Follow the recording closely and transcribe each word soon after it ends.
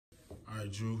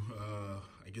right, Drew.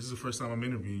 I guess it's the first time I'm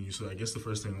interviewing you, so I guess the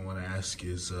first thing I want to ask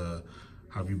is,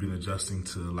 how have you been adjusting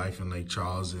to life in Lake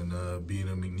Charles and being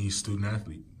a McNeese student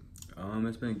athlete?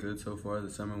 It's been good so far. The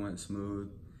summer went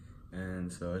smooth,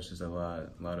 and so it's just a lot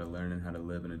of learning how to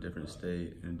live in a different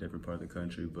state, in a different part of the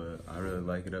country. But I really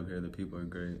like it up here. The people are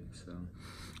great. So.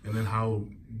 And then how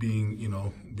being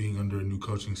under a new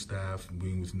coaching staff,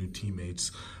 being with new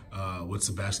teammates, what's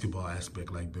the basketball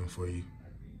aspect like been for you?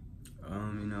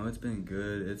 It's been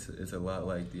good. It's a lot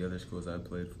like the other schools I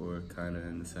played for, kind of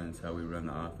in the sense how we run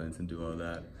the offense and do all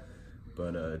that.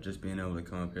 But just being able to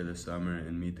come up here this summer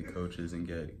and meet the coaches and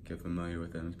get familiar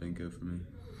with them has been good for me.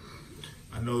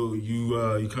 I know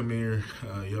you come here,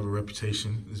 you have a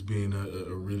reputation as being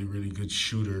a really good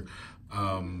shooter.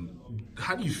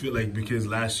 How do you feel like, because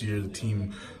last year the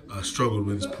team struggled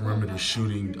with its perimeter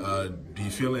shooting, do you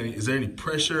feel is there any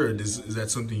pressure, or is that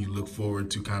something you look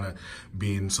forward to, kind of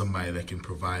being somebody that can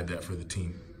provide that for the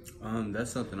team?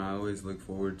 That's something I always look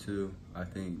forward to. I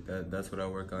think that's what I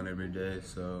work on every day.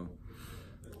 So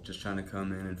just trying to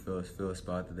come in and fill a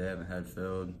spot that they haven't had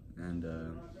filled, and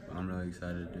I'm really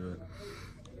excited to do it.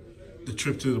 The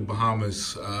trip to the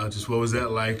Bahamas, just what was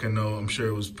that like? I'm sure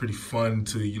it was pretty fun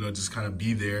to, just kind of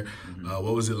be there. Mm-hmm.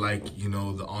 What was it like,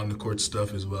 the on-the-court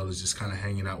stuff as well as just kind of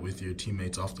hanging out with your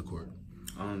teammates off the court?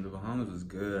 The Bahamas was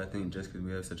good. I think just because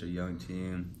we have such a young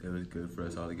team, it was good for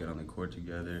us all to get on the court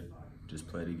together, just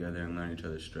play together and learn each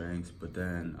other's strengths. But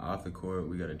then off the court,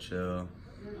 we got to chill,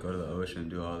 go to the ocean,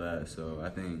 do all that. So I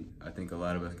think a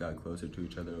lot of us got closer to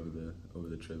each other over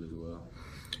the trip as well.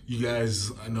 You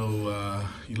guys, I know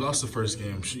you lost the first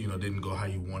game, didn't go how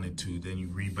you wanted to. Then you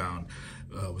rebound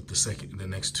with the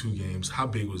next two games. How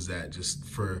big was that, just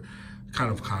for kind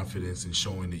of confidence and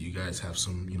showing that you guys have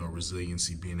some,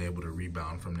 resiliency, being able to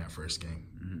rebound from that first game?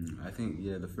 Mm-hmm. I think,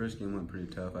 the first game went pretty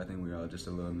tough. I think we were all just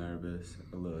a little nervous,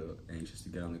 a little anxious to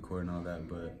get on the court and all that.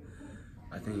 But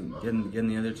I think getting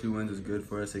the other two wins was good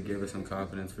for us. It gave us some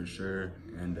confidence for sure,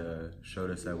 and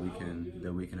showed us that we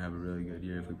can have a really good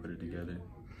year if we put it together.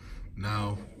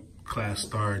 Now, class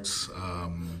starts,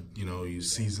 your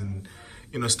season,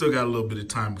 still got a little bit of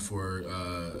time before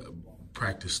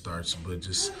practice starts, but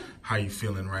just how you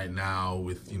feeling right now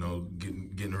with,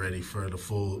 getting ready for the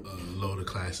full load of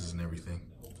classes and everything?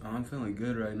 I'm feeling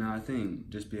good right now. I think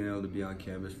just being able to be on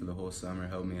campus for the whole summer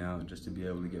helped me out, just to be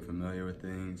able to get familiar with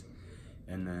things.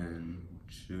 And then,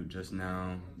 just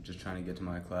now, just trying to get to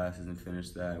my classes and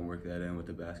finish that and work that in with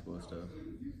the basketball stuff.